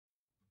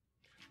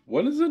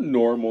What is a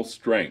normal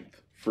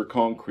strength for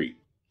concrete?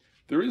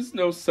 There is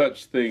no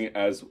such thing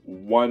as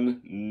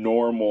one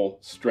normal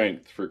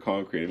strength for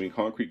concrete. I mean,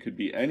 concrete could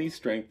be any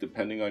strength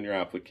depending on your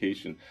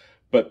application,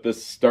 but the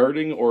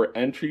starting or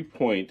entry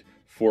point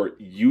for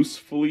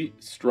usefully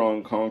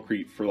strong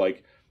concrete for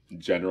like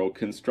general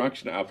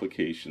construction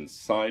applications,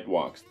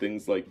 sidewalks,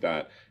 things like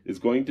that, is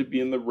going to be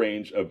in the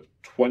range of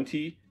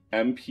 20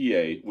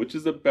 MPa, which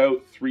is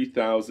about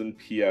 3,000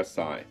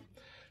 psi.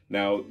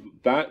 Now,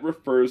 that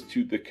refers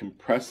to the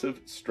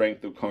compressive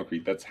strength of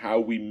concrete. That's how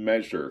we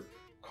measure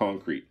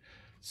concrete.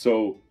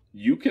 So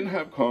you can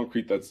have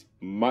concrete that's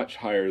much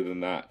higher than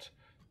that.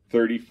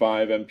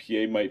 35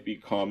 MPa might be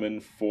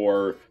common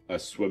for a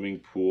swimming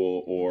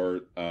pool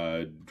or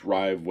a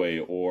driveway,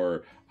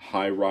 or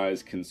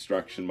high-rise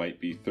construction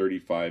might be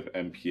 35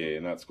 MPa,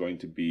 and that's going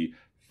to be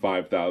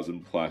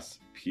 5,000 plus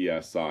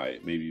psi,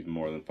 maybe even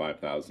more than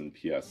 5,000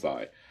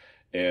 psi.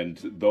 And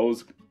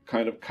those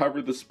kind of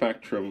cover the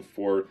spectrum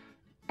for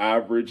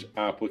average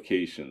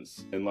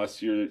applications.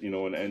 Unless you're,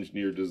 an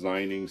engineer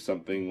designing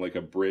something like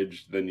a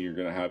bridge, then you're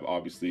going to have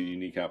obviously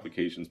unique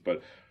applications.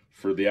 But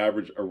for the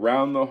average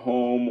around the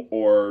home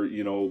or,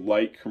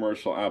 light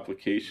commercial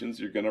applications,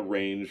 you're going to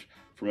range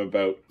from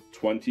about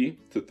 20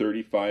 to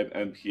 35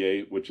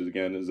 MPa, which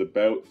again is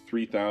about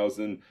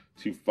 3,000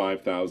 to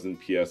 5,000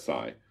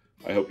 psi.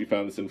 I hope you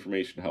found this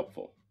information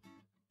helpful.